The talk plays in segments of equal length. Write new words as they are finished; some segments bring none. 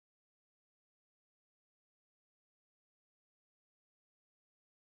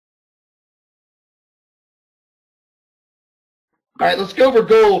All right, let's go over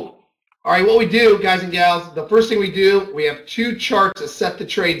gold. All right, what we do, guys and gals, the first thing we do, we have two charts to set the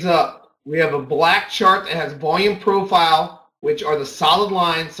trades up. We have a black chart that has volume profile, which are the solid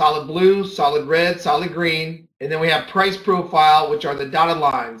lines, solid blue, solid red, solid green. And then we have price profile, which are the dotted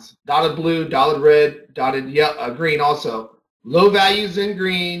lines, dotted blue, dotted red, dotted green also. Low values in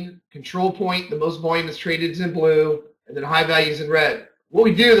green, control point, the most volume is traded is in blue, and then high values in red. What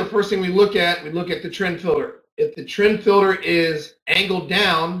we do, the first thing we look at the trend filter. If the trend filter is angled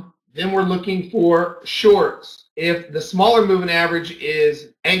down, then we're looking for shorts. If the smaller moving average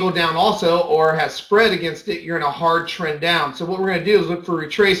is angled down also or has spread against it, you're in a hard trend down. So what we're going to do is look for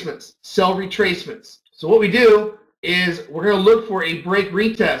retracements, sell retracements. So what we do is we're going to look for a break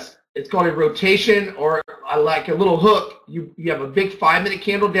retest. It's called a rotation, or I like a little hook. You have a big 5-minute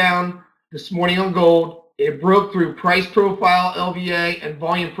candle down this morning on gold. It broke through price profile, LVA, and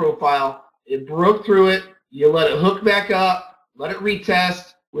volume profile. It broke through it. You let it hook back up, let it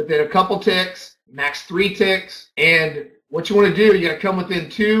retest within a couple ticks, max 3 ticks. And what you want to do, you got to come within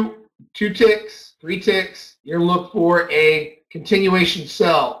two ticks, 3 ticks. You're going to look for a continuation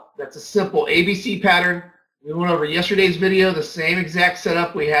sell. That's a simple ABC pattern. We went over yesterday's video, the same exact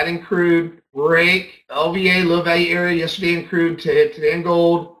setup we had in crude. Break, LVA, low value area yesterday in crude, today in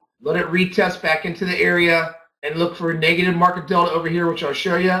gold. Let it retest back into the area and look for a negative market delta over here, which I'll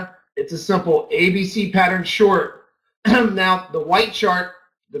show you. It's a simple ABC pattern short. Now, the white chart,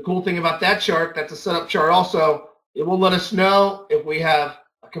 the cool thing about that chart, that's a setup chart also. It will let us know if we have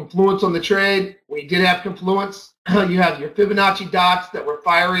a confluence on the trade. We did have confluence. You have your Fibonacci dots that were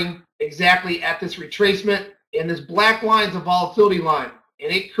firing exactly at this retracement. And this black line is a volatility line,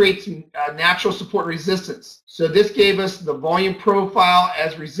 and it creates natural support and resistance. So this gave us the volume profile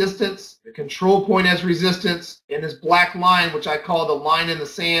as resistance, the control point as resistance, and this black line, which I call the line in the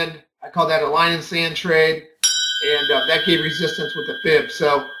sand. I call that a line in sand trade, and that gave resistance with the fib.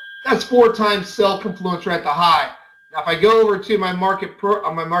 So that's 4 times sell confluence right at the high. Now if I go over to my market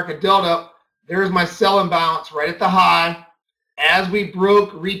delta, there's my sell imbalance right at the high. As we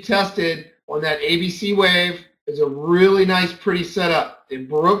broke, retested on that ABC wave, is a really nice, pretty setup. It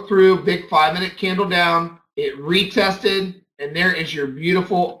broke through, big 5-minute candle down. It retested, and there is your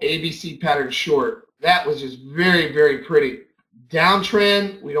beautiful ABC pattern short. That was just very, very pretty.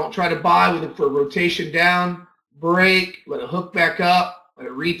 Downtrend, we don't try to buy. We look for a rotation down, break, let it hook back up, let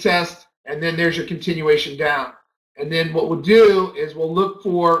it retest, and then there's your continuation down. And then what we'll do is we'll look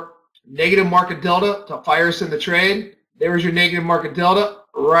for negative market delta to fire us in the trade. There's your negative market delta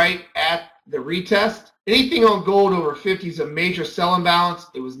right at the retest. Anything on gold over 50 is a major sell imbalance.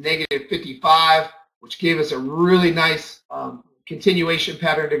 It was negative 55, which gave us a really nice continuation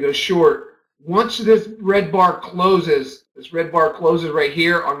pattern to go short. Once this red bar closes right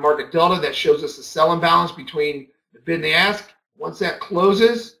here on market delta, that shows us the sell imbalance between the bid and the ask. Once that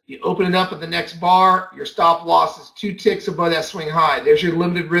closes, you open it up at the next bar. Your stop loss is 2 ticks above that swing high. There's your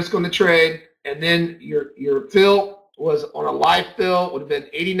limited risk on the trade. And then your fill was on a live fill, would have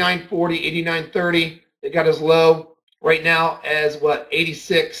been 89.40, 89.30. They got as low right now as what,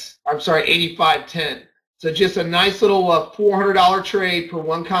 85.10. So just a nice little $400 trade per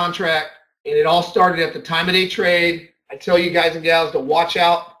one contract. And it all started at the time of day trade. I tell you guys and gals to watch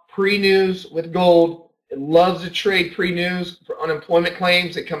out pre-news with gold. It loves to trade pre-news for unemployment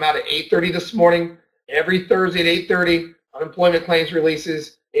claims that come out at 8:30 this morning. Every Thursday at 8:30, unemployment claims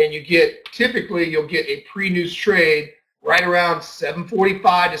releases. And typically you'll get a pre-news trade right around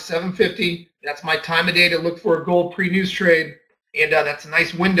 7:45 to 7:50. That's my time of day to look for a gold pre-news trade. And that's a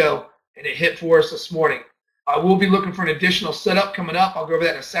nice window, and it hit for us this morning. I will be looking for an additional setup coming up. I'll go over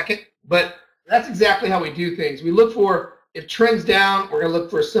that in a second. But that's exactly how we do things. We look for, if trend's down, we're going to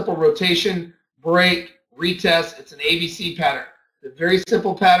look for a simple rotation, break, retest. It's an ABC pattern. It's a very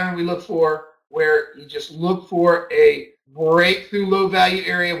simple pattern we look for, where you just look for a break through low value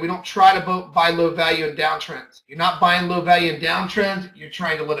area. We don't try to buy low value in downtrends. You're not buying low value in downtrends. You're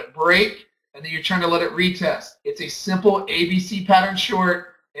trying to let it break, and then you're trying to let it retest. It's a simple ABC pattern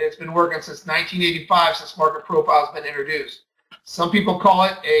short, and it's been working since 1985, since market profile has been introduced. Some people call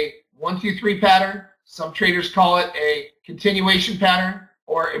it a 1-2-3 pattern. Some traders call it a continuation pattern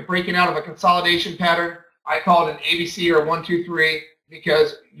or a breaking out of a consolidation pattern. I call it an ABC or a 1-2-3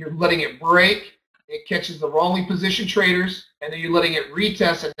 because you're letting it break. It catches the wrongly positioned traders, and then you're letting it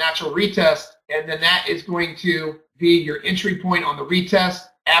retest, a natural retest, and then that is going to be your entry point on the retest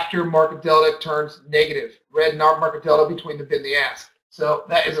after market delta turns negative. Red market delta between the bid and the ask. So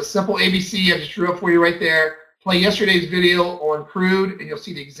that is a simple ABC. I just drew up for you right there. Play yesterday's video on crude, and you'll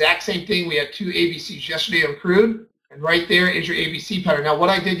see the exact same thing. We had 2 ABCs yesterday on crude, and right there is your ABC pattern. Now, what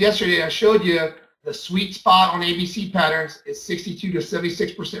I did yesterday, I showed you the sweet spot on ABC patterns is 62 to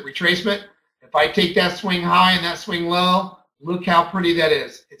 76% retracement. If I take that swing high and that swing low, look how pretty that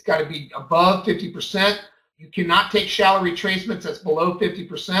is. It's got to be above 50%. You cannot take shallow retracements that's below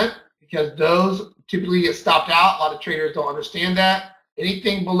 50% because those typically get stopped out. A lot of traders don't understand that.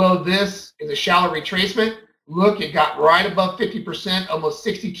 Anything below this is a shallow retracement. Look, it got right above 50%, almost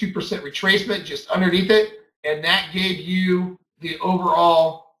 62% retracement just underneath it. And that gave you the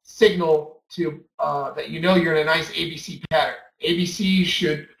overall signal to that you know you're in a nice ABC pattern. ABC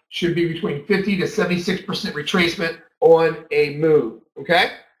should be between 50 to 76% retracement on a move,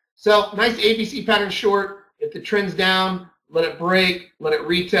 okay? So nice ABC pattern short. If the trend's down, let it break, let it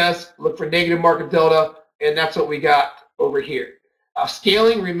retest, look for negative market delta, and that's what we got over here.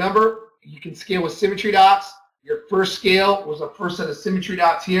 Scaling, remember, you can scale with symmetry dots. Your first scale was the first set of symmetry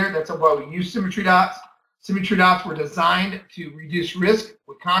dots here. That's why we use symmetry dots. Symmetry dots were designed to reduce risk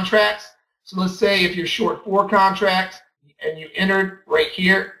with contracts. So let's say if you're short 4 contracts and you entered right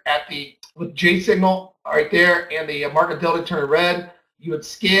here at with J signal right there and the market delta turned red, you would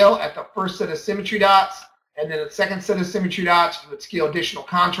scale at the first set of symmetry dots, and then the second set of symmetry dots, you would scale additional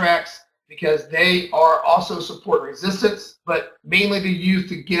contracts because they are also support resistance, but mainly they're used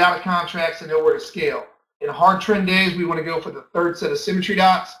to get out of contracts and know where to scale. In hard trend days, we want to go for the third set of symmetry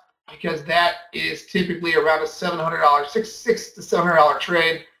dots because that is typically around a $700, $600 to $700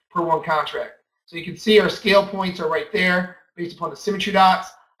 trade per one contract. So you can see our scale points are right there based upon the symmetry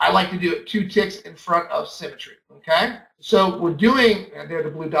dots. I like to do it 2 ticks in front of symmetry, okay? So we're doing, and there are the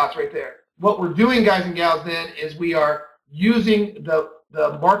blue dots right there. What we're doing, guys and gals, then, is we are using the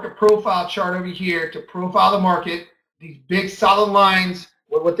market profile chart over here to profile the market. These big solid lines,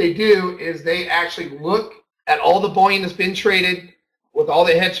 what they do is they actually look at all the volume that's been traded with all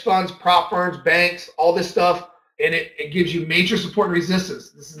the hedge funds, prop firms, banks, all this stuff, and it gives you major support and resistance.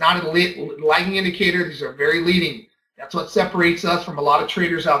 This is not a lagging indicator. These are very leading. That's what separates us from a lot of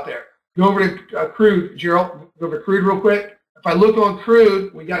traders out there. Go over to crude, Gerald. Go over to crude real quick. If I look on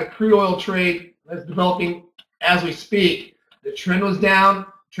crude, we got a crude oil trade that's developing as we speak. The trend was down.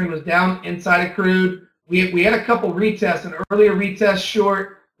 Trend was down inside of crude. We had a couple retests, an earlier retest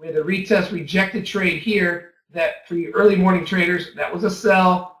short. We had a retest rejected trade here that for you early morning traders, that was a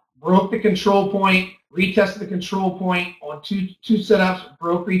sell, broke the control point, retested the control point on two setups,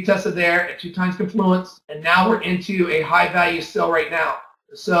 broke, retested there at 2 times confluence, and now we're into a high value sell right now.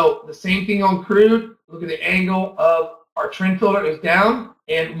 So the same thing on crude. Look at the angle of our trend filter is down,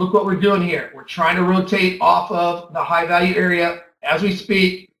 and look what we're doing here. We're trying to rotate off of the high value area as we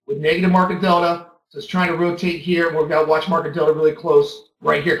speak with negative market delta. So it's trying to rotate here. We've got to watch market delta really close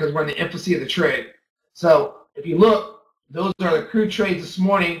right here because we're in the infancy of the trade. So if you look, those are the crude trades this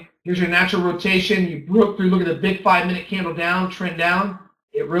morning. Here's your natural rotation. You broke through. Look at the big 5-minute candle down, trend down.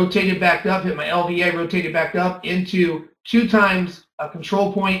 It rotated back up, hit my LVA, rotated back up into 2 times a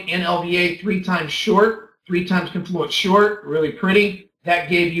control point and LVA, 3 times short. 3 times confluence short, really pretty. That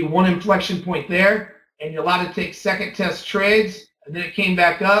gave you 1 inflection point there, and you're allowed to take second test trades, and then it came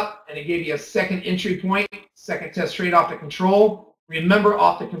back up, and it gave you a second entry point, second test trade off the control. Remember,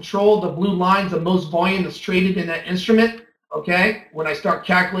 off the control, the blue line's the most volume that's traded in that instrument, okay, when I start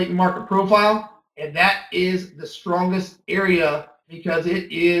calculating market profile, and that is the strongest area because it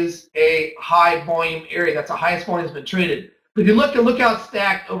is a high volume area. That's the highest volume that's been traded. But if you look at lookout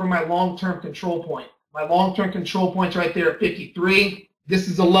stack over my long-term control point, my long-term control point's right there at 53. This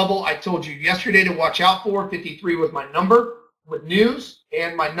is a level I told you yesterday to watch out for. 53 was my number with news,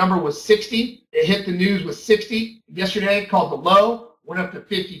 and my number was 60. It hit the news with 60 yesterday, called the low, went up to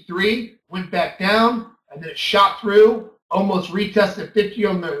 53, went back down, and then it shot through, almost retested 53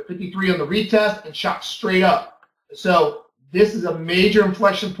 on the retest, and shot straight up. So this is a major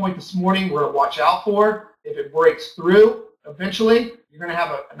inflection point this morning we're going to watch out for. If it breaks through, eventually, you're going to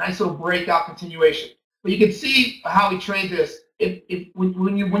have a nice little breakout continuation. But you can see how we trade this.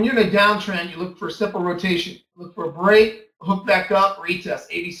 When you're in a downtrend, you look for a simple rotation. Look for a break, hook back up,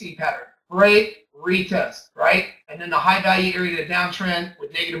 retest, ABC pattern. Break, retest, right? And then the high value area of the downtrend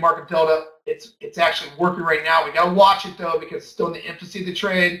with negative market delta, it's actually working right now. We got to watch it though because it's still in the infancy of the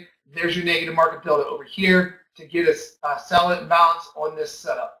trade. There's your negative market delta over here to get us sell it and balance on this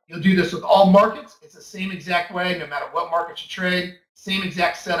setup. You'll do this with all markets. It's the same exact way, no matter what market you trade. Same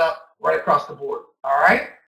exact setup right across the board. All right?